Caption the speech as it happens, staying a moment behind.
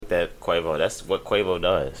that Quavo. That's what Quavo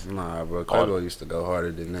does. Nah, bro. Quavo used to go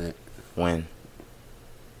harder than that. When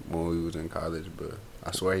we was in college, bro.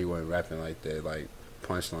 I swear he wasn't rapping like that, like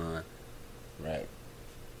punchline rap.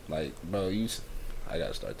 Like, bro, I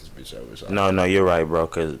gotta start this bitch over. So no, you're right, bro.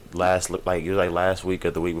 Cause it was like last week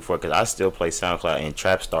or the week before. Cause I still play SoundCloud and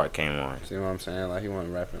Trap Star came on. See what I'm saying? Like he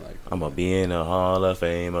wasn't rapping like. I'ma be in the Hall of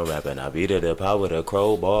Fame of rapping. I beat the power with a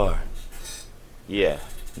crowbar. Yeah,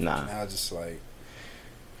 nah. Now just like.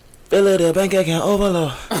 Fill it the bank account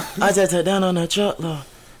overload. I just took down on the truckload.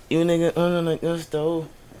 You nigga on the gun stove.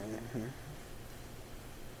 Mm-hmm.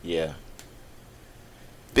 Yeah.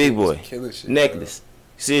 Big boy. Shit, necklace. Bro.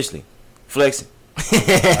 Seriously. Flexing. I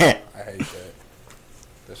hate that.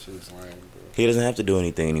 That shit is lame, bro. He doesn't have to do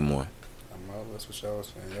anything anymore. I know, that's what y'all was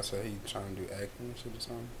saying. Y'all said he trying to do acting and shit or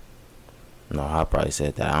something? No, I probably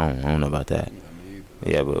said that. I don't know about that.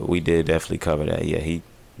 Yeah, but we did definitely cover that. Yeah, he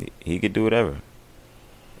could do whatever.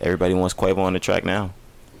 Everybody wants Quavo on the track now.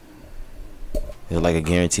 It's like a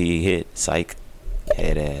guaranteed hit. Psych.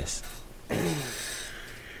 Head ass.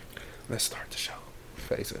 Let's start the show.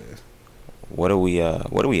 Face ass. What are we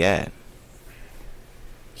at?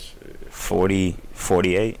 40,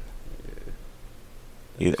 48?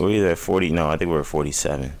 Yeah. We're either at 40. No, I think we're at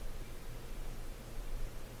 47.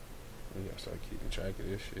 We gotta start keeping track of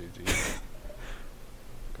this shit, G.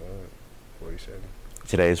 God, 47.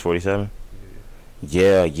 Today is 47?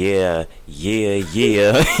 Yeah. Yeah.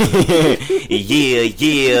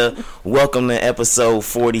 Welcome to episode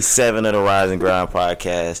 47 of the Rise and Grind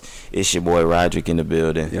podcast. It's your boy Roderick in the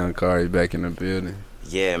building. Young Kari back in the building.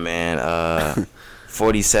 Yeah, man.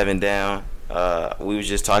 47 down. We was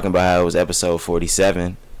just talking about how it was episode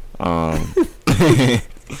 47. AK.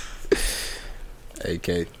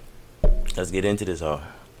 Let's get into this all.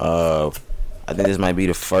 I think this might be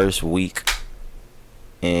the first week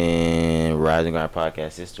in Rise and Grind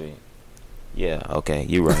podcast history. Yeah, okay,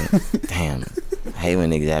 you're right. Damn, I hate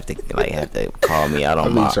when niggas have to call me out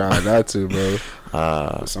on my. I'm trying not to, bro.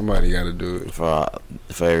 Somebody got to do it. For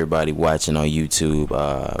everybody watching on YouTube,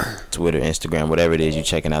 Twitter, Instagram, whatever it is you're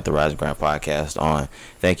checking out the Rise and Grind podcast on.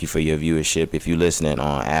 Thank you for your viewership. If you're listening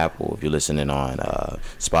on Apple, if you're listening on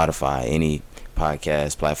Spotify, any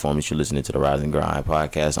podcast platform that you're listening to the Rise and Grind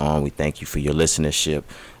podcast on, we thank you for your listenership.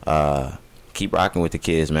 Keep rocking with the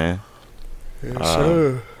kids, man. Yes,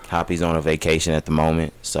 sir. Hoppy's on a vacation at the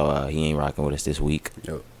moment, so he ain't rocking with us this week.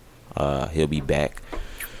 Yep. He'll be back.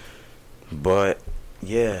 But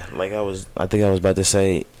yeah, I think I was about to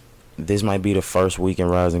say, this might be the first week in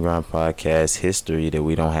Rise and Grind podcast history that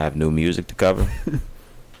we don't have new music to cover.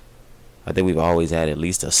 I think we've always had at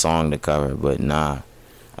least a song to cover, but nah.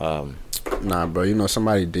 Nah, bro. You know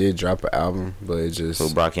somebody did drop an album, but it just. Who,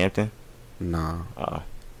 Brockhampton? Nah. I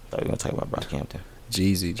thought we were gonna talk about Brockhampton.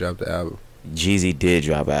 Jeezy dropped the album. Jeezy did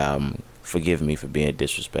drop an album. Forgive me for being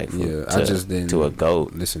disrespectful. Yeah, I just didn't to a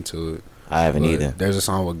GOAT. Listen to it. I haven't either. There's a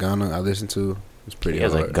song with Gunna I listened to. It's pretty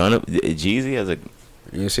hard. Jeezy has a.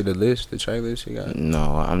 You see the list, the track list you got?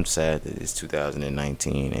 No, I'm sad that it's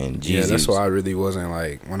 2019 and Jeezy. Yeah, that's why I really wasn't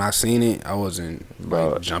like when I seen it. I wasn't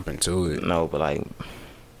jumping to it. No, but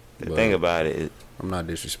the thing about it is, I'm not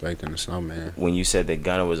disrespecting the Snowman. When you said that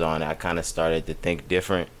Gunna was on, I kind of started to think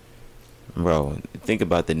different. Bro, think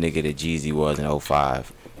about the nigga that Jeezy was in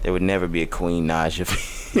 05. There would never be a Queen Naja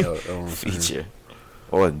feature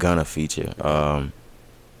or a Gunna feature.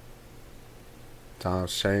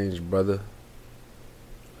 Times change, brother.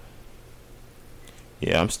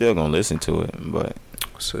 Yeah, I'm still gonna listen to it, but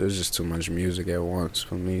so there's just too much music at once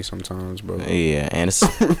for me sometimes, bro. Yeah, and it's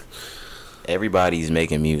everybody's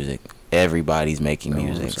making music. Everybody's making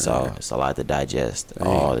music, so it's a lot to digest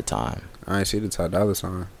all the time. I ain't see the Ty Dolla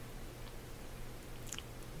 $ign.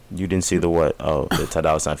 You didn't see the what? Oh, the Ty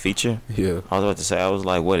Dolla $ign feature? Yeah. I was about to say, I was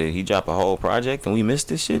like, what, did he drop a whole project and we missed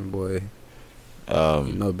this shit? Boy.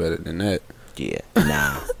 You know better than that. Yeah,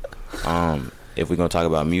 nah. If we're going to talk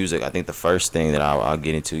about music, I think the first thing that I'll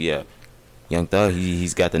get into, Young Thug,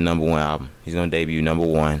 he's got the number one album. He's going to debut number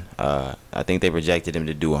one. I think they projected him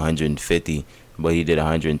to do 150, but he did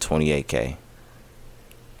 128K.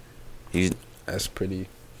 That's pretty.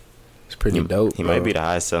 It's pretty dope. He might be the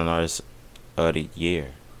highest selling artist of the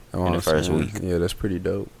year in the first week. Yeah, that's pretty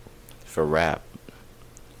dope for rap.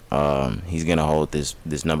 He's gonna hold this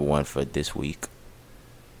number one for this week.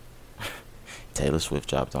 Taylor Swift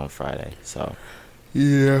dropped on Friday, so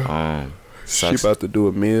yeah. She about to do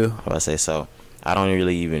a meal. I say so. I don't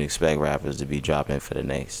really even expect rappers to be dropping for the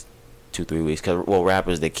next 2-3 weeks, cause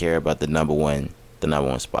rappers that care about the number one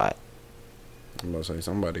spot. I'm about to say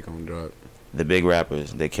somebody gonna drop. The big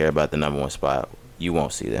rappers that care about the number one spot, you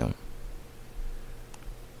won't see them.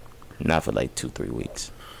 Not for like 2-3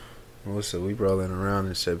 weeks. Well, so we rolling around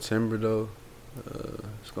in September though.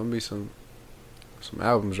 It's gonna be some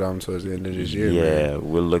albums dropping towards the end of this year. Yeah,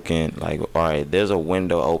 man. we're looking like, all right, there's a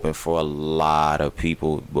window open for a lot of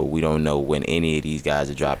people, but we don't know when any of these guys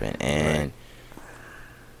are dropping. And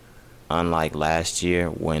unlike last year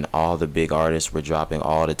when all the big artists were dropping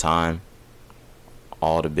all the time,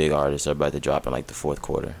 all the big artists are about to drop in like the fourth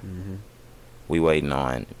quarter. Mm-hmm. We waiting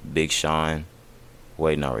on Big Sean,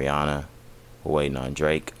 waiting on Rihanna, waiting on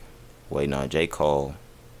Drake, waiting on J. Cole,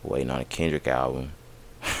 waiting on a Kendrick album.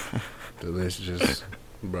 The list just,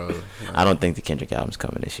 bro. Like, I don't think the Kendrick album's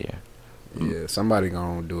coming this year. Yeah, somebody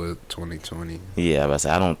gonna do it 2020. Yeah, but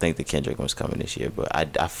I don't think the Kendrick one's coming this year, but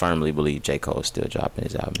I firmly believe J. Cole's still dropping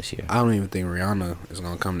his album this year. I don't even think Rihanna is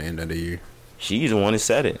gonna come the end of the year. She's the one that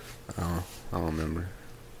said it. I don't remember.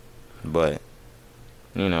 But,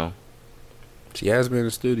 you know. She has been in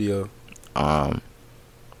the studio.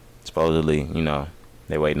 Supposedly, you know,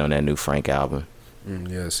 they waiting on that new Frank album.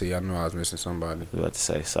 Yeah, see, I knew I was missing somebody. I was about to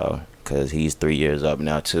say so, because he's 3 years up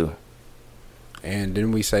now, too. And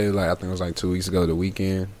didn't we say, like, I think it was like 2 weeks ago, The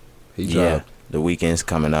Weeknd? He dropped. Yeah, the weekend's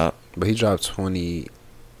coming up. But he dropped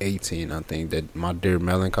 2018, I think. That My Dear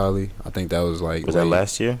Melancholy. I think that was like. Was that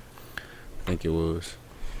last year? I think it was.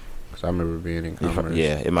 Because I remember being in commerce.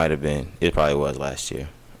 Yeah, it might have been. It probably was last year.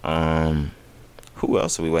 Who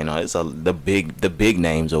else are we waiting on? It's the big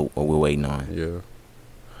names are we're waiting on. Yeah.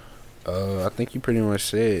 I think you pretty much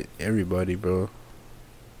said everybody, bro.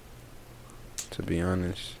 To be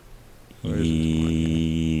honest.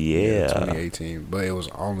 Yeah. 2018, but it was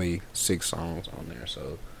only 6 songs on there,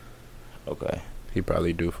 so Okay. he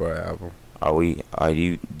probably due for an album.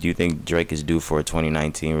 Do you think Drake is due for a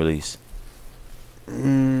 2019 release?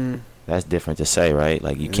 That's different to say, right?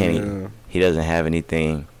 Like you can't. Yeah. He doesn't have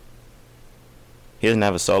anything. He doesn't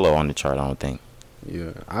have a solo on the chart, I don't think.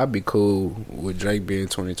 Yeah, I'd be cool with Drake being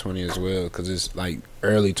 2020 as well, because it's like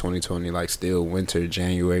early 2020, like still winter,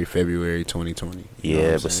 January, February 2020.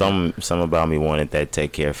 Yeah, but some about me wanted that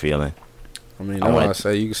Take Care feeling. I mean, I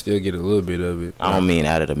say you can still get a little bit of it. I don't mean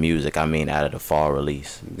out of the music. I mean out of the fall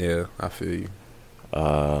release. Yeah, I feel you.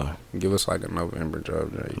 Give us like a November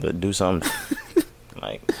drop, Drake. But do something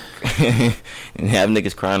like and have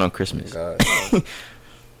niggas crying on Christmas. God.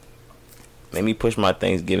 Make me push my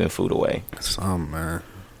Thanksgiving food away. Some man.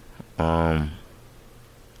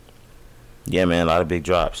 Yeah, man, a lot of big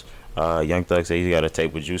drops. Young Thug said he's got a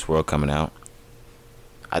tape with Juice WRLD coming out.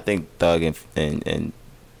 I think Thug and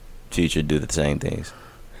Future do the same things.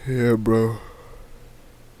 Yeah, bro.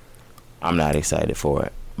 I'm not excited for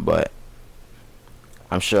it, but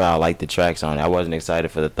I'm sure I like the tracks on it. I wasn't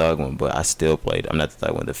excited for the Thug one, but I still played. I'm not the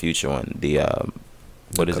Thug one, the Future one. The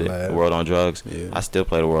what is it? The World on Drugs. Yeah. I still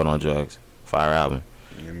play the World on Drugs. Fire album.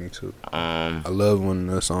 Yeah, me too. I love when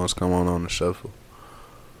the songs come on the shuffle.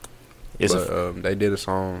 They did a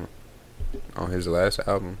song on his last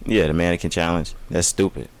album. Yeah, the Mannequin Challenge. That's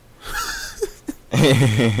stupid.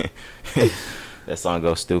 That song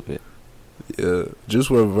goes stupid. Yeah, Juice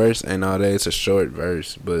WRLD verse and all that. It's a short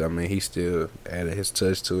verse, but I mean he still added his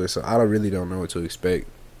touch to it. So I really don't know what to expect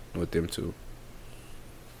with them two.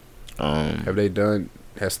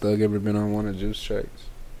 Has Thug ever been on one of Juice tracks?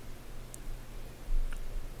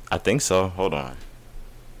 I think so. Hold on.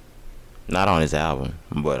 Not on his album,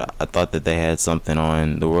 but I thought that they had something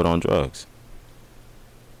on The World on Drugs.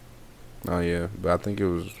 Oh yeah, but I think it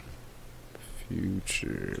was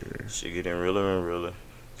Future. She getting realer and realer.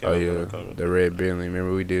 Oh yeah, the Red Bentley.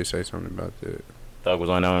 Remember we did say something about that. Thug was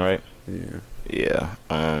on that one, right? Yeah.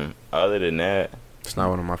 Yeah. Other than that, it's not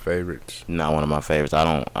one of my favorites. Not one of my favorites.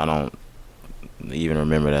 I don't even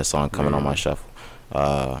remember that song coming on my shuffle.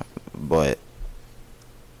 But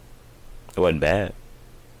it wasn't bad.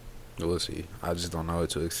 We'll see. I just don't know what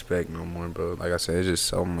to expect no more, bro. Like I said, it's just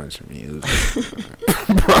so much music.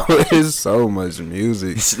 Bro, it's so much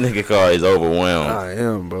music. This nigga car is overwhelmed. I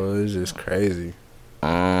am, bro. It's just crazy.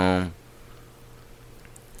 How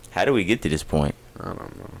do we get to this point? I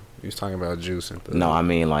don't know. You was talking about Juice and Thug. No, I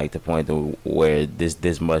mean like the point where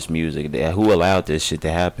this much music. Who allowed this shit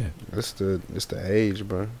to happen? It's the age,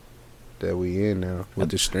 bro, that we in now with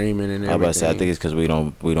the streaming and everything. I was about to say, I think it's because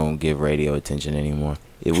we don't give radio attention anymore.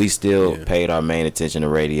 If we still paid our main attention to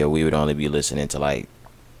radio, we would only be listening to like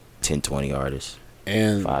 10, 20 artists.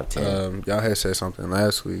 And 5, 10. Y'all had said something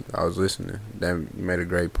last week. I was listening. That you made a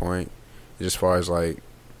great point. Just as far as like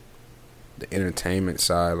the entertainment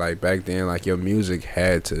side, like back then, like your music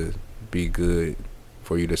had to be good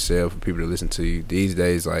for you to sell, for people to listen to you. These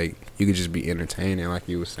days, like you could just be entertaining, like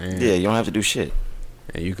you were saying. Yeah, you don't have to do shit.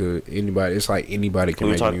 And you could it's like anybody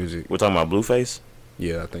can make music. We're talking about Blueface.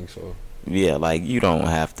 Yeah, I think so. Yeah, like, you don't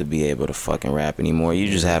have to be able to fucking rap anymore. You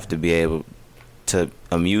just have to be able to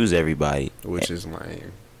amuse everybody. Which is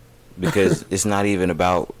lame. Because it's not even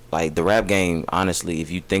about, like, the rap game, honestly,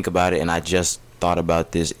 if you think about it, and I just thought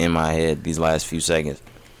about this in my head these last few seconds,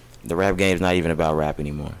 the rap game is not even about rap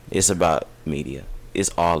anymore. It's about media. It's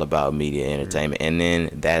all about media entertainment. And then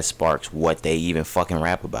that sparks what they even fucking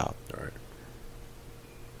rap about. Right.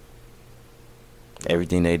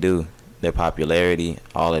 Everything they do, their popularity,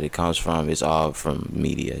 all that it comes from, it's all from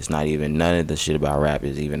media. It's not even, none of the shit about rap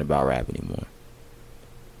is even about rap anymore.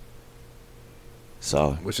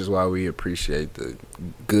 So, which is why we appreciate the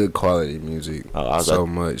good quality music so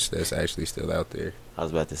much that's actually still out there. I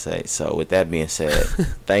was about to say, so with that being said,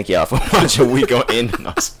 thank y'all for watching. We gonna end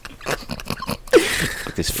us.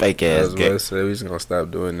 This fake ass game. I was about to say, we just gonna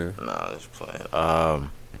stop doing this. No, just playing.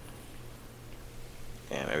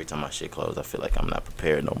 Damn, every time my shit closes, I feel like I'm not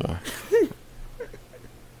prepared no more.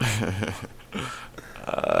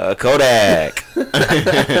 Kodak.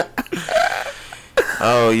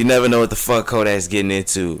 Oh, you never know what the fuck Kodak's getting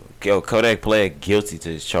into. Yo, Kodak pled guilty to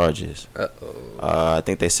his charges. I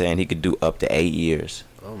think they're saying he could do up to 8 years.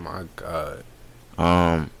 Oh my god.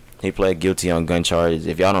 He pled guilty on gun charges.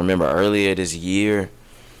 If y'all don't remember, earlier this year,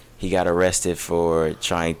 he got arrested for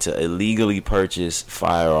trying to illegally purchase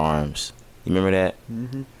firearms. You remember that?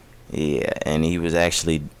 Mm-hmm. Yeah, and he was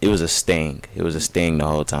actually, it was a sting. It was a sting the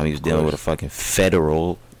whole time. He was dealing with a fucking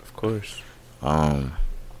federal. Of course.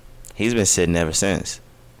 He's been sitting ever since.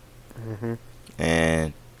 Mm-hmm.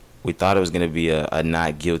 And we thought it was going to be a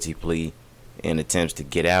not guilty plea in attempts to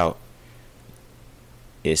get out.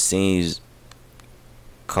 It seems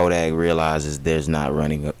Kodak realizes there's not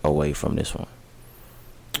running away from this one.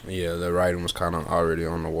 Yeah, the writing was kind of already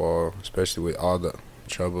on the wall, especially with all the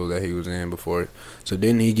trouble that he was in before. So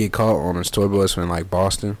didn't he get caught on his tour bus in like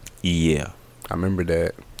Boston? Yeah, I remember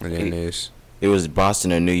that. And then it was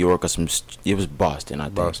Boston or New York or some. It was Boston, I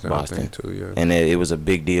think. Boston. I think too, yeah. And it was a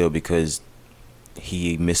big deal because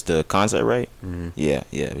he missed the concert, right? Mm-hmm.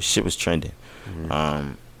 Yeah. Shit was trending.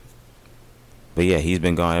 Mm-hmm. But yeah, he's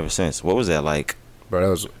been gone ever since. What was that like? Bro, that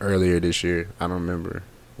was earlier this year. I don't remember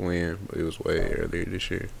when, but it was way earlier this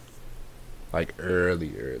year. Like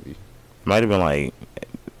early. Might have been like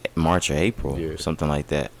March or April, something like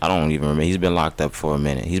that. I don't even remember. He's been locked up for a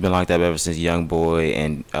minute. He's been locked up ever since YoungBoy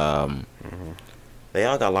and they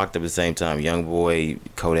all got locked up at the same time. YoungBoy,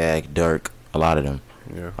 Kodak, Dirk, a lot of them.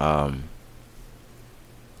 Yeah.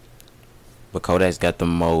 But Kodak's got the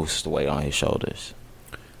most weight on his shoulders.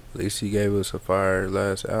 At least he gave us a fire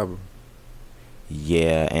last album.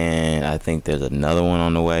 Yeah, and I think there's another one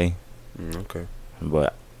on the way. Okay.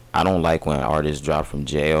 But I don't like when artists drop from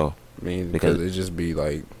jail. I mean, because it just be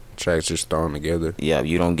like tracks just thrown together. Yeah,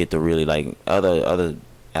 you don't get to really like other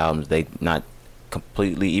albums. They not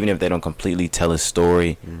completely, even if they don't completely tell a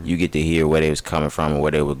story, you get to hear where they was coming from and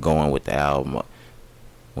where they were going with the album.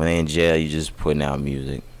 When they in jail, you just putting out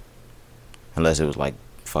music, unless it was like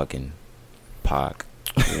fucking Pac.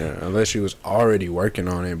 Yeah, unless you was already working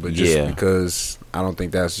on it, but just because I don't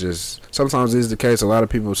think that's just sometimes is the case. A lot of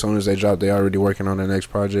people, as soon as they drop, they already working on their next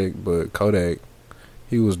project. But Kodak,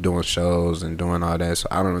 he was doing shows and doing all that, so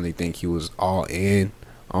I don't really think he was all in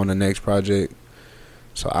on the next project.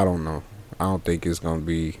 So I don't know. I don't think it's gonna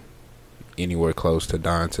be anywhere close to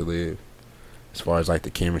Dying to Live, as far as like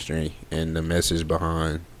the chemistry and the message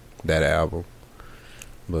behind that album.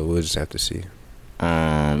 But we'll just have to see.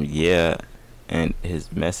 Yeah. And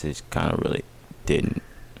his message kind of really didn't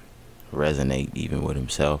resonate even with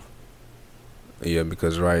himself. Yeah,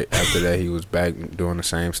 because right after that, he was back doing the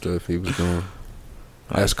same stuff he was doing.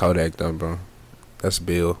 That's Kodak, though, bro. That's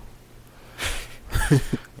Bill. And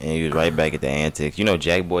he was right back at the antics. You know,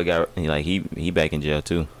 Jack Boy he back in jail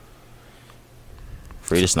too.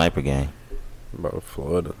 Free the Sniper Gang. Bro,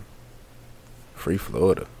 Florida. Free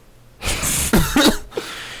Florida.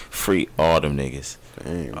 Free all them niggas.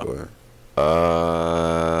 Dang, boy.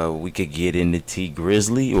 We could get into T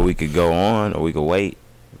Grizzly, or we could go on, or we could wait.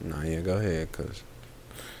 Nah, yeah, go ahead, cause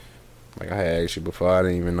like I had asked you before, I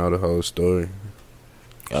didn't even know the whole story.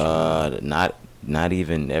 Not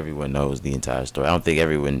even everyone knows the entire story. I don't think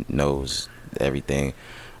everyone knows everything.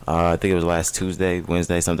 I think it was last Tuesday,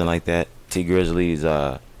 Wednesday, something like that. T Grizzly's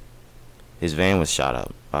his van was shot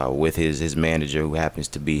up with his manager, who happens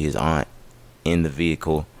to be his aunt, in the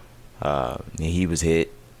vehicle. He was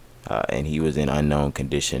hit. And he was in unknown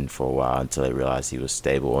condition for a while until they realized he was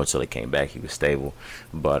stable, or until they came back he was stable.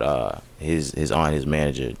 But his aunt, his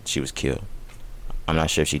manager, she was killed. I'm not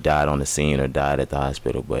sure if she died on the scene or died at the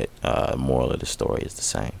hospital, but moral of the story is the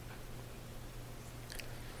same.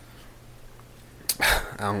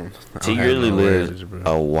 T have really no lived words, bro.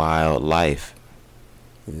 a wild life.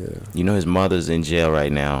 Yeah. You know his mother's in jail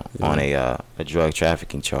right now Yeah. on a drug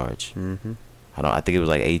trafficking charge. Mhm. I think it was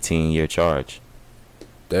like 18-year charge.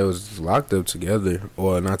 They was locked up together,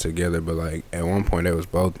 or not together, but like at one point they was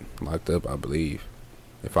both locked up, I believe,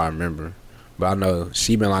 if I remember. But I know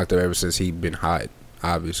she been locked up ever since he been hot,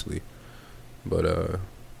 obviously. But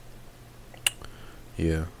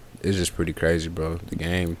yeah, it's just pretty crazy, bro. The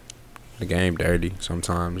game dirty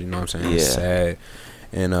sometimes. You know what I'm saying? It's Yeah. sad,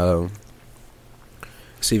 and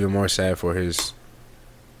it's even more sad for his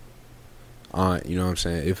aunt. You know what I'm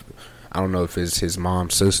saying? If I don't know if it's his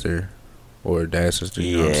mom's sister or dad's sister.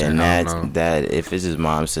 You know what I'm Yeah, saying? and I don't know. that if it's his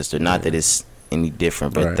mom's sister, not that it's any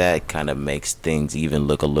different, but Right. that kind of makes things even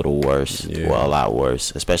look a little worse. Yeah. Well, a lot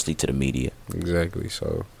worse, especially to the media, Exactly.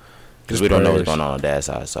 So because just we don't know what's prayers. going on dad's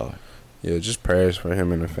side. So Yeah, just prayers for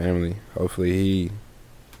him and the family. Hopefully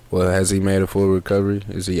has he made a full recovery?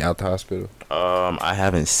 Is he out the hospital? I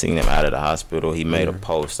haven't seen him out of the hospital. He made a Yeah.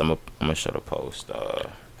 post. I'm gonna show the post.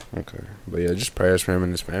 Okay. But yeah, just prayers for him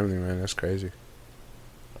and his family, man. That's crazy.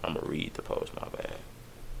 I'm gonna read the post. My bad.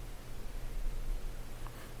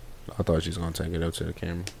 I thought she was going to take it up to the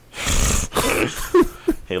camera.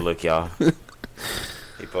 Hey, look, y'all.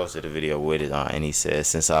 He posted a video with it on, and he says,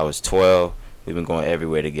 "Since I was 12, we've been going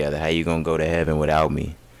everywhere together. How you gonna go to heaven without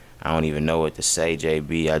me? I don't even know what to say,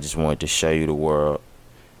 JB. I just wanted to show you the world.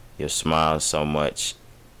 Your smile so much.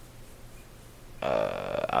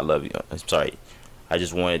 I love you. I'm sorry. I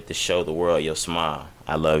just wanted to show the world your smile.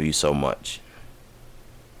 I love you so much."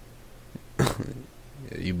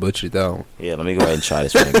 Yeah, you butchered that one. Yeah, let me go ahead and try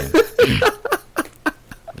this one again.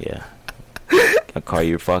 Yeah. I call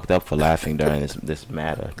you fucked up for laughing during this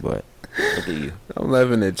matter, but look at you. I'm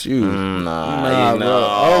laughing at you. Nah, you know, bro.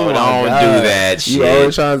 Oh my don't God. do that shit. You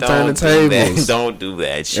always trying to turn the Don't do that. tables. Don't do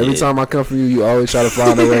that shit. Every time I come from you always try to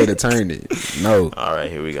find a way to turn it. No. All right,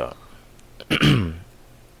 here we go.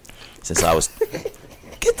 Since I was...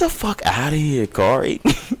 Get the fuck out of here, Corey.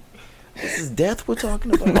 This is death we're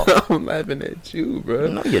talking about. I'm laughing at you, bro.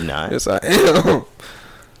 No, you're not. Yes, I am.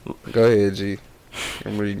 Go ahead, G.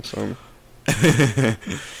 I'm reading something.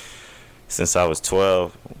 Since I was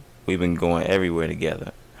 12, we've been going everywhere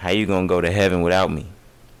together. How you gonna go to heaven without me?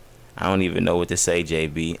 I don't even know what to say,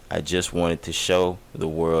 JB. I just wanted to show the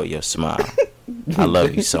world your smile. I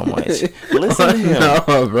love you so much. Listen to him.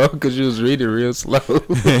 No, bro, because you was reading real slow.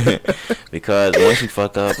 Because once you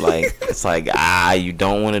fuck up, like, it's like, you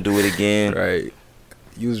don't want to do it again. Right.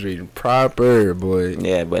 You was reading proper, boy.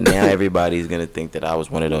 Yeah, but now everybody's going to think that I was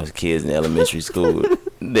one of those kids in elementary school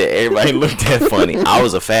that everybody looked at funny. I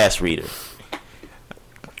was a fast reader.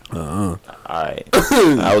 Uh-uh. All right.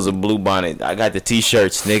 I was a blue bonnet. I got the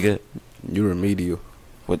T-shirts, nigga. You remedial.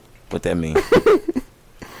 What that mean?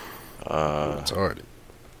 It's hard.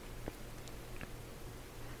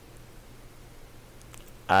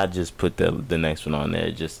 I just put the next one on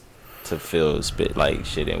there just to fill spit like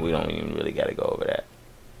shit in. We don't even really got to go over that.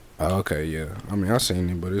 Oh, okay, yeah. I mean, I seen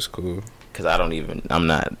it, but it's cool. Cause I'm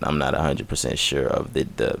not 100% sure of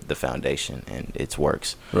the foundation and its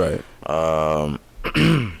works. Right.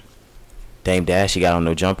 Dame Dash, he got on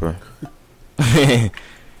No Jumper.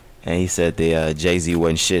 And he said the Jay-Z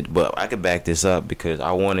wasn't shit, but I could back this up because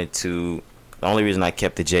I wanted to. The only reason I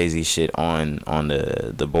kept the Jay-Z shit on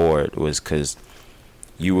the board was because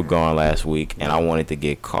you were gone last week, and I wanted to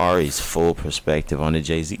get Kari's full perspective on the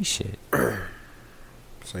Jay-Z shit.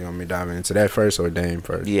 So you want me diving into that first or Dame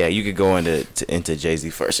first? Yeah, you could go into Jay-Z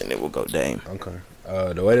first, and then we'll go Dame. Okay.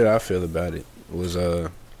 The way that I feel about it was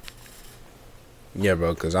yeah,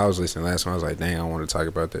 bro, because I was listening last one. I was like, dang, I want to talk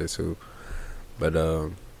about that too. But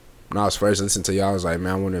when I was first listening to y'all, I was like,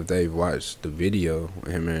 man, I wonder if they've watched the video.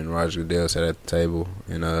 Him and Roger Goodell sat at the table,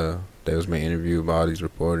 and they was being interviewed by all these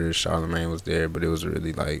reporters. Charlamagne was there, but it was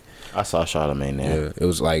really like, I saw Charlamagne there. yeah, it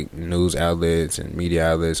was like news outlets and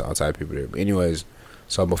media outlets, all type of people there. But anyways,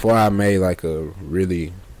 so before I made like a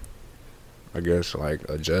really, I guess like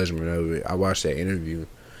a judgment of it, I watched that interview,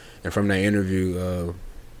 and from that interview,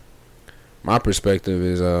 my perspective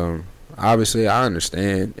is obviously I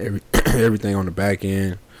understand everything on the back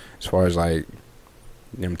end. As far as like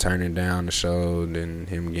them turning down the show, then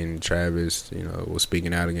him getting Travis, was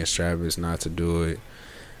speaking out against Travis not to do it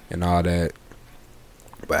and all that.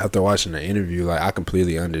 But after watching the interview, like I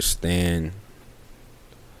completely understand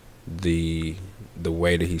the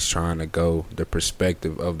way that he's trying to go, the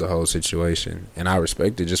perspective of the whole situation, and I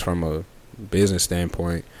respect it just from a business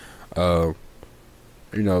standpoint.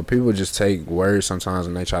 People just take words sometimes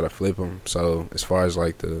and they try to flip them. So as far as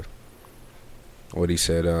like what he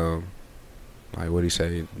said, like what he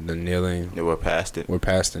say, the kneeling. Yeah, we're past it. We're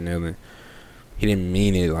past the kneeling. he didn't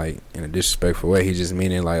mean it like in a disrespectful way. He just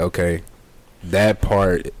mean it like, okay, that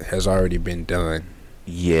part has already been done.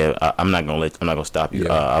 Yeah, I'm not gonna stop you.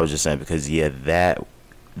 Yeah. I was just saying because that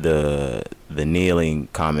the kneeling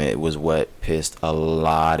comment was what pissed a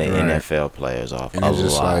lot of NFL players off. And it's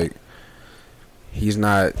just like, he's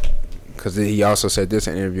not, because he also said this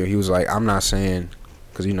in an interview. He was like, I'm not saying,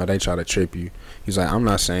 because they try to trip you. He's like, I'm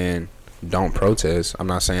not saying don't protest. I'm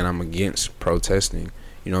not saying I'm against protesting.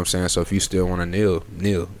 You know what I'm saying? So if you still want to kneel.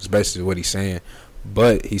 It's basically what he's saying.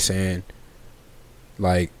 But he's saying,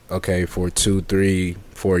 like, okay, for 2, 3,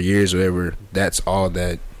 4 years, whatever, that's all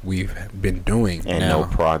that we've been doing. And now. No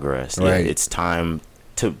progress. Right. Yeah, it's time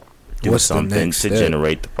to do something to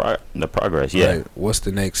generate the progress. Yeah. Right. What's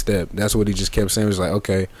the next step? That's what he just kept saying. It was like,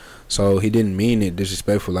 okay, so he didn't mean it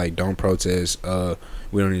disrespectful, like, don't protest,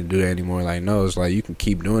 we don't need to do that anymore. Like, no, it's like, you can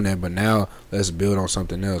keep doing that, but now let's build on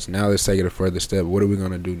something else. Now let's take it a further step. What are we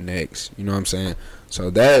going to do next? You know what I'm saying? So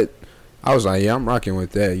that, I was like, yeah, I'm rocking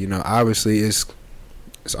with that. Obviously it's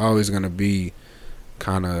always going to be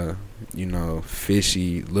kind of,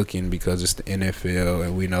 fishy looking because it's the NFL,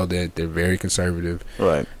 and we know that they're very conservative.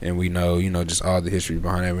 Right. And we know, just all the history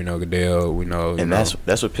behind it. We know Goodell. We know. And that's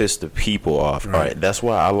what pissed the people off. Right. All right. That's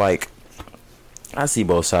why I see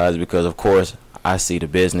both sides, because of course I see the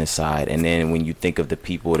business side, and then when you think of the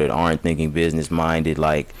people that aren't thinking business minded,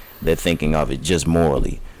 like they're thinking of it just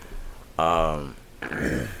morally.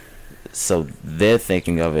 So they're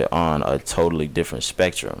thinking of it on a totally different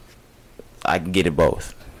spectrum. I can get it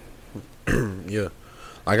both. Yeah.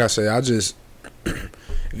 Like I said,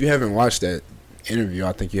 if you haven't watched that interview,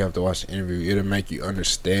 I think you have to watch the interview. It'll make you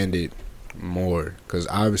understand it more. Because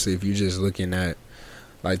obviously, if you're just looking at,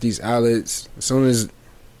 like, these outlets, as soon as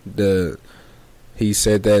he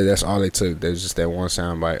said that, that's all they took. There's just that one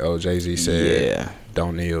soundbite. Oh, Jay-Z said,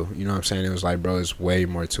 don't kneel. You know what I'm saying? It was like, bro, it's way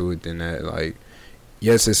more to it than that. Like,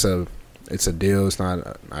 yes, it's a deal. It's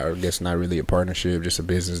not, I guess, not really a partnership, just a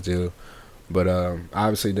business deal. But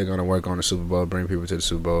obviously they're gonna work on the Super Bowl, bring people to the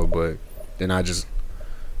Super Bowl. But they're not just.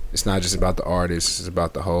 It's not just about the artists. It's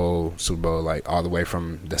about the whole Super Bowl, like all the way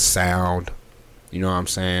from the sound, you know what I'm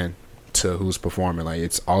saying, to who's performing. Like,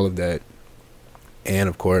 it's all of that, and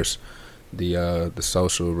of course, the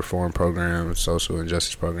social reform programs, social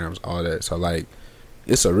injustice programs, all that. So like,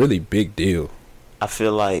 it's a really big deal. I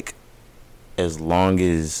feel like as long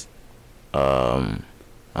as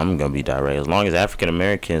I'm gonna be direct. As long as African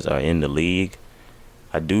Americans are in the league,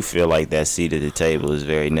 I do feel like that seat at the table is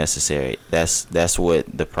very necessary. That's what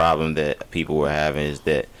the problem that people were having, is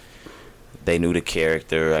that they knew the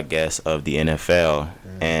character, I guess, of the NFL,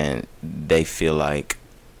 and they feel like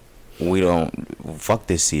fuck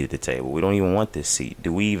this seat at the table. We don't even want this seat.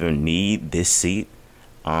 Do we even need this seat?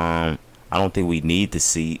 I don't think we need the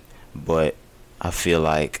seat, but I feel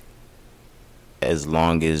like as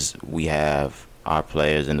long as we have our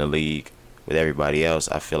players in the league with everybody else,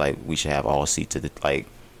 I feel like we should have all seats at the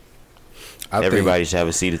everybody should have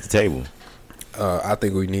a seat at the table. I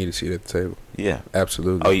think we need a seat at the table. Yeah,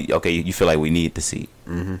 absolutely. Oh, okay. You feel like we need the seat?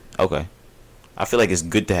 Mm-hmm. Okay. I feel like it's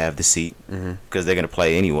good to have the seat because they're gonna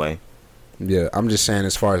play anyway. Yeah, I'm just saying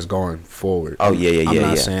as far as going forward. Oh yeah. I'm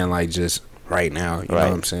not saying like just right now. You know what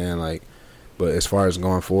I'm saying? Like, but as far as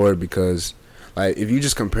going forward, because like if you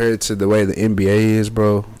just compare it to the way the NBA is,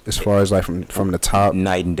 bro, as far as like from the top,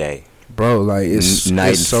 night and day, bro. Like it's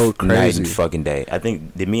so crazy. Night and fucking day. I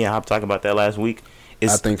think, did me and Hop talk about that last week?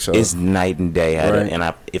 I think so. It's night and day.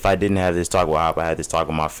 Right. If I didn't have this talk with Hop, I had this talk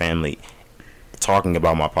with my family, talking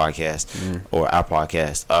about my podcast or our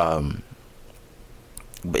podcast.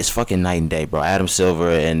 But it's fucking night and day, bro. Adam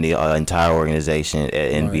Silver and the entire organization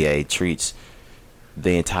at NBA treats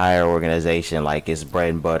the entire organization like it's bread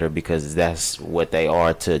and butter because that's what they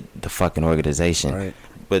are to the fucking organization. Right.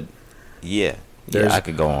 But yeah, I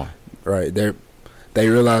could go on. Right. They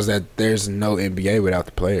realize that there's no NBA without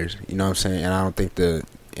the players. You know what I'm saying? And I don't think the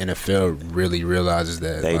NFL really realizes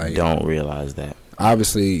that. They don't realize that.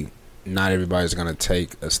 Obviously, not everybody's gonna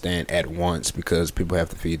take a stand at once because people have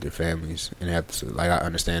to feed their families and have to. Like, I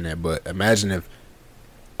understand that, but imagine if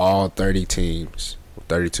all 32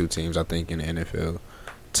 teams, I think, in the NFL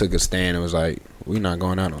took a stand and was like, "We're not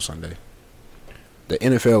going out on Sunday." The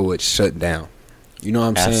NFL would shut down. You know what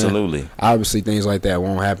I'm saying? Absolutely. Obviously, things like that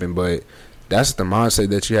won't happen, but that's the mindset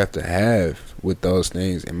that you have to have with those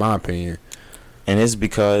things, in my opinion. And it's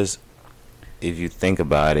because if you think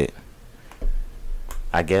about it,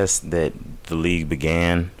 I guess that the league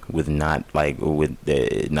began with not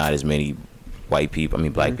as many white people,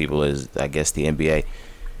 black people as I guess the NBA.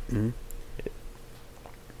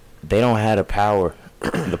 They don't have the power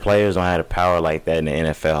the players don't have the power like that in the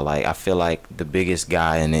NFL. Like, I feel like the biggest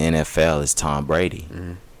guy in the NFL is Tom Brady.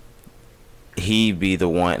 Mm-hmm. He'd be the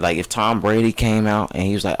one. Like, if Tom Brady came out and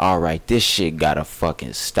he was like, all right, this shit gotta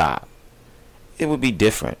fucking stop, it would be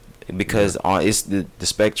different. Because it's the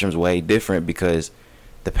spectrum's way different, because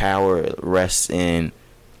the power rests in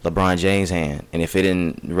LeBron James' hand. And if it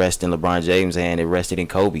didn't rest in LeBron James' hand, it rested in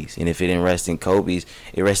Kobe's. And if it didn't rest in Kobe's,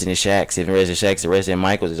 it rested in Shaq's. If it rested in Shaq's, it rested in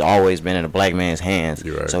Michael's. It's always been in a black man's hands.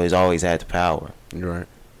 You're right. So he's always had the power. You're right.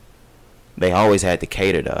 They always had to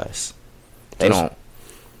cater to us. That's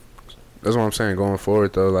what I'm saying. Going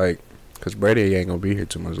forward, though, like, because Brady ain't going to be here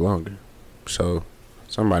too much longer. So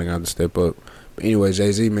somebody got to step up. But anyway,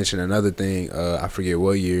 Jay-Z mentioned another thing. I forget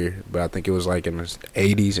what year, but I think it was like in the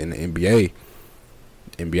 80s in the NBA.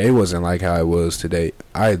 NBA wasn't like how it was today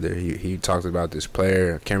either. He talked about this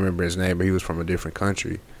player. I can't remember his name, but he was from a different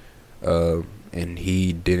country. And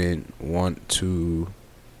he didn't want to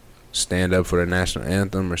stand up for the national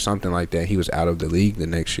anthem or something like that. He was out of the league the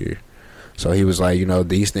next year. So he was like,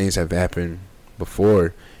 these things have happened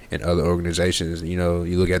before in other organizations. You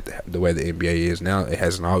look at the way the NBA is now, it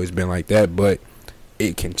hasn't always been like that, but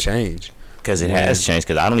it can change. Because it has changed,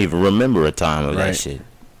 because I don't even remember a time of that shit.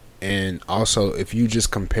 And also, if you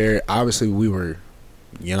just compare, obviously we were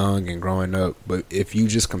young and growing up, but if you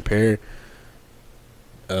just compare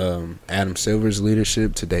Adam Silver's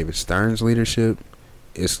leadership to David Stern's leadership,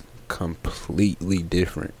 it's completely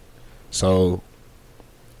different. So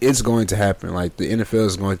it's going to happen. Like, the NFL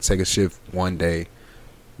is going to take a shift one day,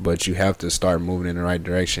 but you have to start moving in the right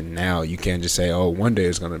direction now. You can't just say, oh, one day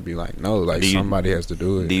it's going to be like, no, like, somebody has to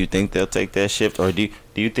do it. Do you think they'll take that shift, or do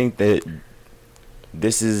you think that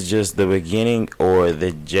this is just the beginning, or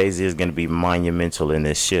that Jay-Z is going to be monumental in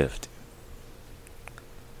this shift?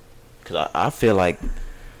 Because I feel like,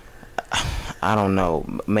 I don't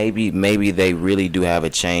know, maybe they really do have a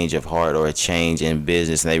change of heart or a change in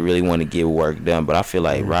business, and they really want to get work done. But I feel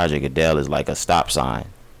like Roger Goodell is like a stop sign.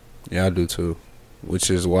 Yeah, I do too.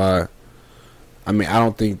 Which is why, I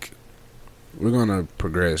don't think we're going to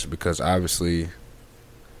progress, because obviously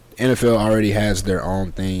NFL already has their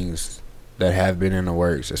own things that have been in the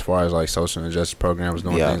works as far as like social injustice programs,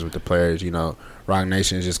 doing things with the players. Rock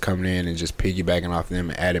Nation is just coming in and just piggybacking off them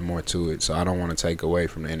and adding more to it. So I don't want to take away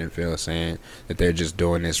from the NFL saying that they're just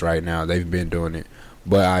doing this right now. They've been doing it.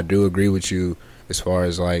 But I do agree with you as far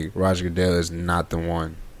as like Roger Goodell is not the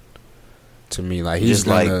one. To me, like, he's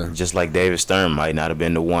just like David Stern might not have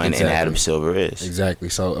been the one, and Adam Silver is. Exactly.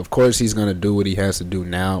 So of course he's gonna do what he has to do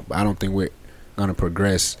now, but I don't think we're gonna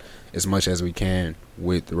progress as much as we can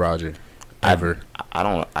with Roger. Ever.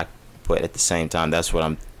 But at the same time, that's what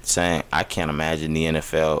I'm saying. I can't imagine the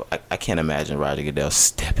NFL. I can't imagine Roger Goodell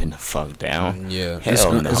stepping the fuck down. Yeah,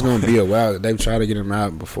 Hell no. It's gonna be a while. They've tried to get him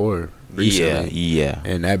out before recently. Yeah,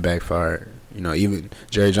 and that backfired. Even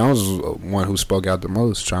Jerry Jones was one who spoke out the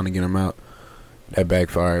most, trying to get him out. That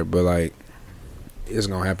backfired, but like, it's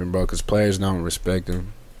gonna happen, bro. Because players don't respect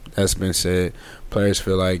him. That's been said. Players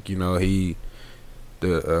feel like he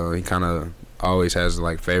kind of always has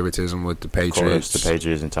like favoritism with the Patriots. Of course, the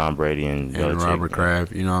Patriots and Tom Brady and Robert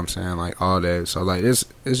Kraft. You know what I'm saying? Like, all that. So like, it's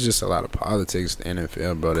just a lot of politics in the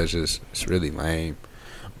NFL, bro. It's really lame.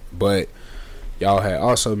 But y'all had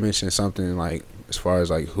also mentioned something like as far as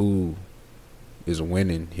like who is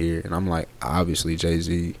winning here, and I'm like, obviously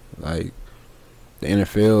Jay-Z. Like, the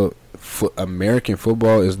NFL, American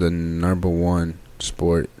football is the #1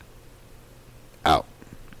 sport out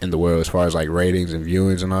in the world as far as like ratings and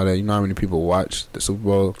viewings and all that. You know how many people watch the Super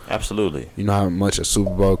Bowl? Absolutely. You know how much a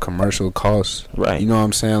Super Bowl commercial costs? Right. You know what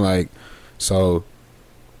I'm saying? Like, so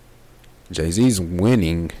Jay-Z's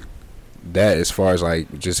winning that as far as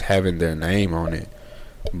like just having their name on it.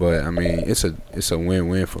 But it's a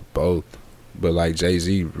win-win for both. But like,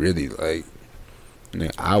 Jay-Z really, like,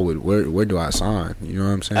 I would, where do I sign? You know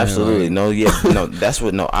what I'm saying? Absolutely.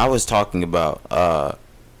 Like, I was talking about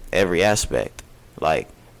every aspect. Like,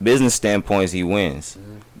 business standpoints, he wins.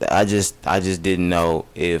 Mm-hmm. I just didn't know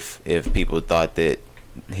if people thought that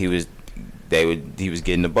he was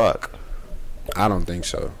getting the buck. I don't think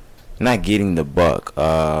so. Not getting the buck.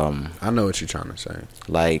 I know what you're trying to say.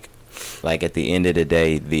 Like at the end of the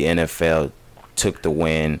day, the NFL took the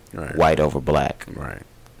win, white over black. Right.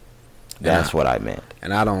 That's what I meant.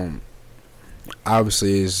 And I don't.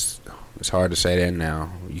 Obviously, it's hard to say that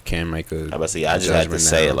now. You can't make a. I just had to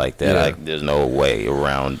say it like that. Yeah. Like, there's no way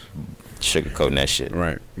around sugarcoating that shit.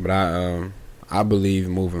 Right. But I believe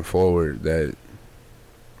moving forward that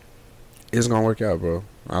it's gonna work out, bro.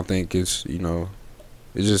 I think it's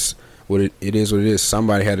just it is what it is.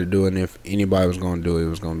 Somebody had to do it, and if anybody was going to do it, it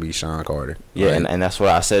was going to be Sean Carter. Yeah, Like, and that's what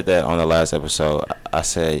I said that on the last episode. I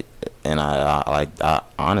said, and I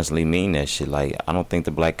honestly mean that shit. Like, I don't think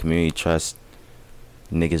the black community trusts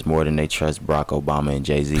niggas more than they trust Barack Obama and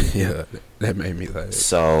Jay-Z. yeah, that made me laugh.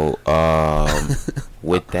 So,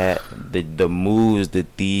 with that, the moves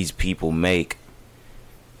that these people make,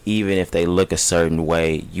 even if they look a certain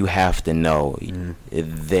way, you have to know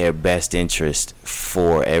their best interest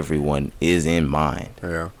for everyone is in mind.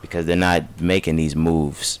 Yeah. Because they're not making these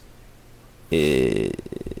moves with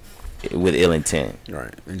ill intent.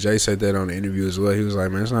 Right. And Jay said that on the interview as well. He was like,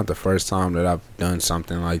 man, it's not the first time that I've done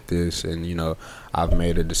something like this. And, you know, I've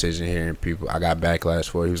made a decision here and I got backlash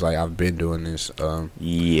for it. He was like, I've been doing this.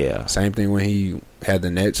 Yeah. Same thing when he had the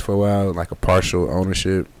Nets for a while, like a partial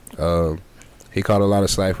ownership. He caught a lot of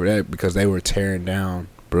slack for that because they were tearing down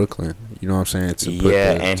Brooklyn. You know what I'm saying?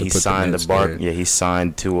 And he signed he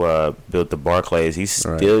signed to build the Barclays. He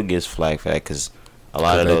still gets flack for that because a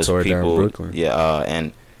lot of those people. Yeah,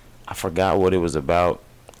 and I forgot what it was about.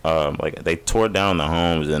 Like they tore down the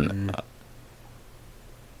homes and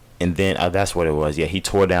then that's what it was. Yeah, he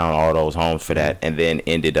tore down all those homes for that and then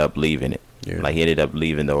ended up leaving it. Yeah. Like he ended up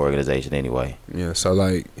leaving the organization anyway. Yeah, so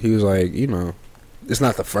like he was like, you know, it's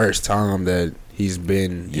not the first time that he's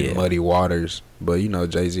been in muddy waters, but you know,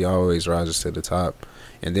 Jay-Z always rises to the top.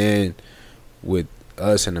 And then with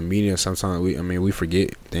us in the media, sometimes we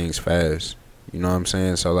forget things fast. You know what I'm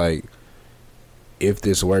saying? So like, if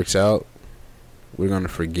this works out, we're gonna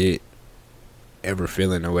forget ever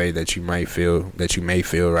feeling the way that you may feel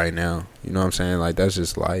right now. You know what I'm saying? Like that's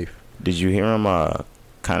just life. Did you hear him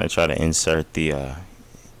kind of try to insert the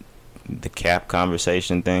Cap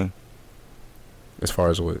conversation thing? As far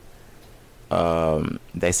as what?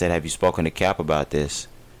 They said, have you spoken to Cap about this?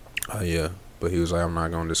 Oh, yeah. But he was like, I'm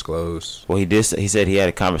not going to disclose. Well, he did. He said he had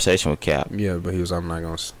a conversation with Cap. Yeah, but he was like, I'm not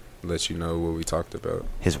going to let you know what we talked about.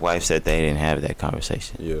 His wife said they didn't have that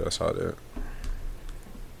conversation. Yeah, I saw that.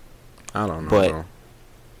 I don't know, but bro.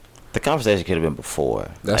 The conversation could have been before.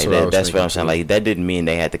 That's what I'm saying. Like, that didn't mean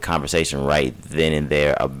they had the conversation right then and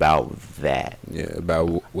there about that. Yeah,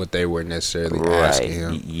 about what they were necessarily asking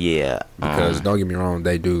him. Yeah. Because don't get me wrong,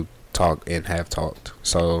 they do talk and have talked.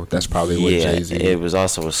 So that's probably what Jay-Z... It was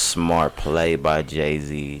also a smart play by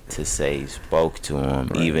Jay-Z to say he spoke to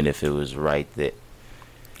him, even if it was right that...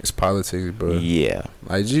 It's politics, bro. Yeah.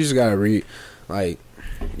 Like, you just gotta read... Like...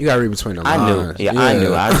 You gotta read between the lines. I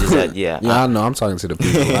knew. I just said, I know. I'm talking to the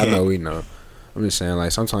people. I know we know. I'm just saying,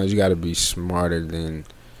 like, sometimes you gotta be smarter than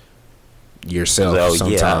yourself.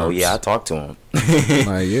 Sometimes. I talked to him.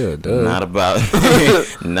 Like, yeah, duh. Not about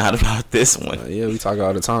this one. Yeah, we talk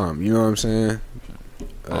all the time. You know what I'm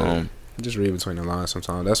saying? Just read between the lines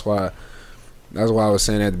sometimes. That's why I was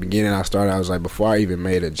saying at the beginning. I was like, before I even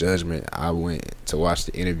made a judgment, I went to watch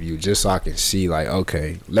the interview just so I can see, like,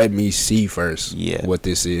 okay, let me see first what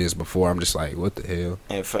this is before I'm just like, what the hell?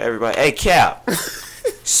 And for everybody, hey, Cap,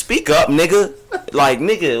 speak up, nigga. Like,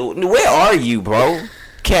 nigga, where are you, bro?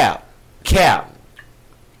 Cap.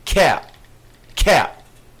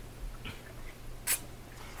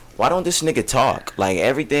 Why don't this nigga talk? Like,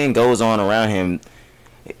 everything goes on around him.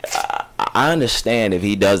 I understand if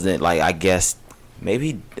he doesn't, like, I guess,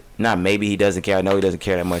 maybe he doesn't care. I know he doesn't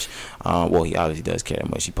care that much. Well, he obviously does care that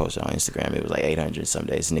much. He posted on Instagram. It was like 800 some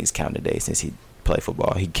days. This nigga's counting the days since he played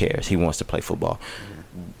football. He cares. He wants to play football.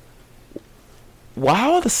 Why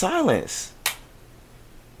all the silence?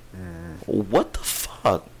 What the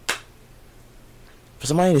fuck? For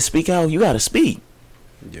somebody to speak out, you gotta speak.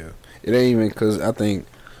 Yeah. It ain't even because I think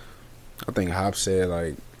Hop said,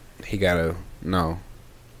 like, he gotta... No.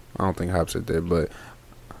 I don't think Hop said that, but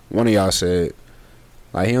one of y'all said,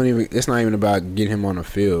 like, it's not even about getting him on the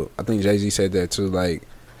field. I think Jay-Z said that too, like,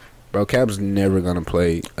 bro, Cap's never gonna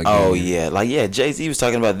play again. Oh, yeah. Like, yeah, Jay-Z was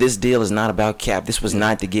talking about this deal is not about Cap. This was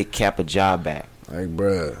not to get Cap a job back. Like,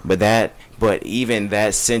 bruh. But even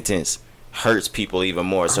that sentence hurts people even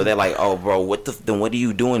more. So they're like, oh, bro, then what are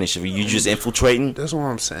you doing? Are you just infiltrating? That's what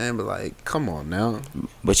I'm saying, but, like, come on now.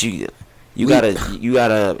 But you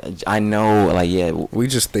gotta, I know, like, yeah. We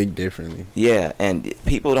just think differently. Yeah, and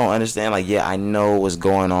people don't understand, like, yeah, I know what's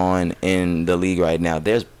going on in the league right now.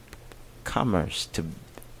 There's commerce to,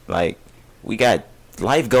 like,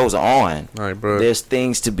 life goes on. All right, bro. There's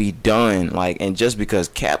things to be done, like, and just because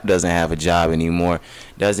Cap doesn't have a job anymore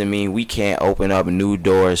doesn't mean we can't open up new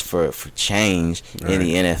doors for change in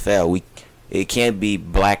the NFL. It can't be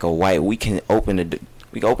black or white. We can open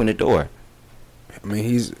the door. I mean,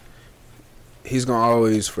 he's gonna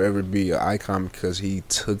always forever be an icon because he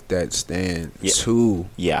took that stand to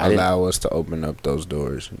allow us to open up those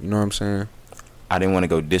doors. You know what I'm saying? I didn't want to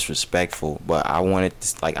go disrespectful, but I wanted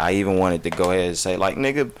to, like, I even wanted to go ahead and say, like,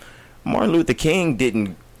 nigga, Martin Luther King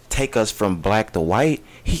didn't take us from black to white.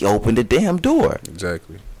 He opened the damn door.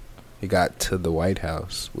 Exactly. He got to the White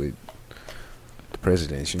House with the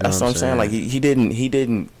presidents. You know That's what I'm saying. Like, he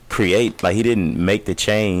didn't create, like, he didn't make the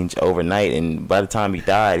change overnight, and by the time he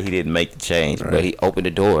died, he didn't make the change, right. But he opened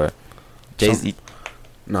the door. Jay-Z.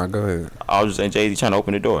 Nah, go ahead. I was just saying, Jay-Z trying to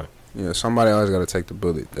open the door. Yeah, somebody always got to take the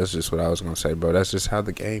bullet. That's just what I was going to say, bro. That's just how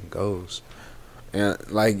the game goes. And,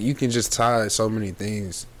 like, you can just tie so many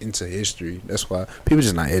things into history. That's why people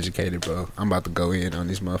just not educated, bro. I'm about to go in on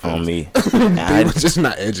these motherfuckers. On me. People just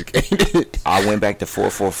not educated. I went back to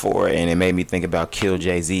 444, and it made me think about Kill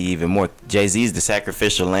Jay-Z even more. Jay-Z is the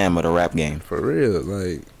sacrificial lamb of the rap game. For real,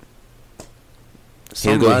 like...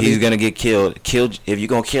 He's gonna get killed. If you're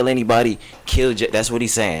gonna kill anybody, kill. That's what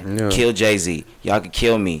he's saying. Yeah. Kill Jay-Z. Y'all can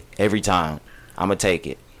kill me every time. I'ma take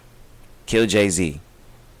it. Kill Jay-Z.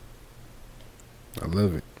 I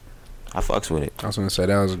love it. I fucks with it. I was gonna say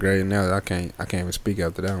that was great. Now I can't even speak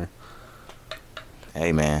after that one.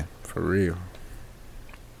 Hey man, for real.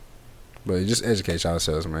 But just educate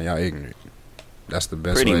yourselves, man. Y'all ignorant. That's the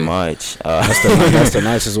best pretty way. Much. That's the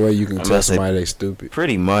nicest way you can tell somebody they stupid.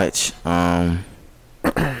 Pretty much.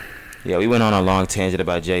 Yeah, we went on a long tangent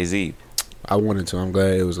about Jay-Z. I wanted to. I'm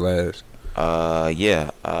glad it was last. Yeah.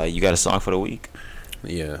 You got a song for the week?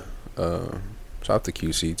 Yeah. Shout out the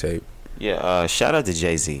QC tape. Yeah. Shout out to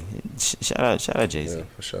Jay-Z. Shout out Jay-Z. Yeah,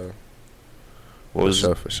 for sure.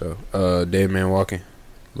 For sure. Dead Man Walking,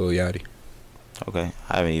 Lil Yachty. Okay.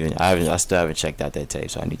 I still haven't checked out that tape,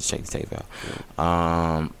 so I need to check the tape out.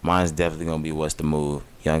 Yeah. Mine's definitely gonna be What's the Move?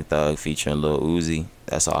 Young Thug featuring Lil Uzi.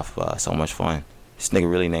 That's off So Much Fun. This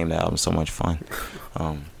nigga really named the album So Much Fun.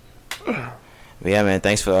 But yeah, man,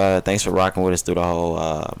 thanks for rocking with us through the whole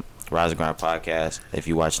Rise and Grind podcast. If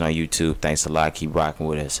you're watching on YouTube, thanks a lot. Keep rocking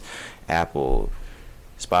with us. Apple,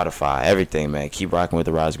 Spotify, everything, man. Keep rocking with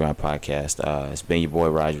the Rise and Grind podcast. It's been your boy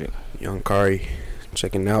Roderick. Young Kari,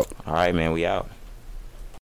 checking out. All right, man, we out.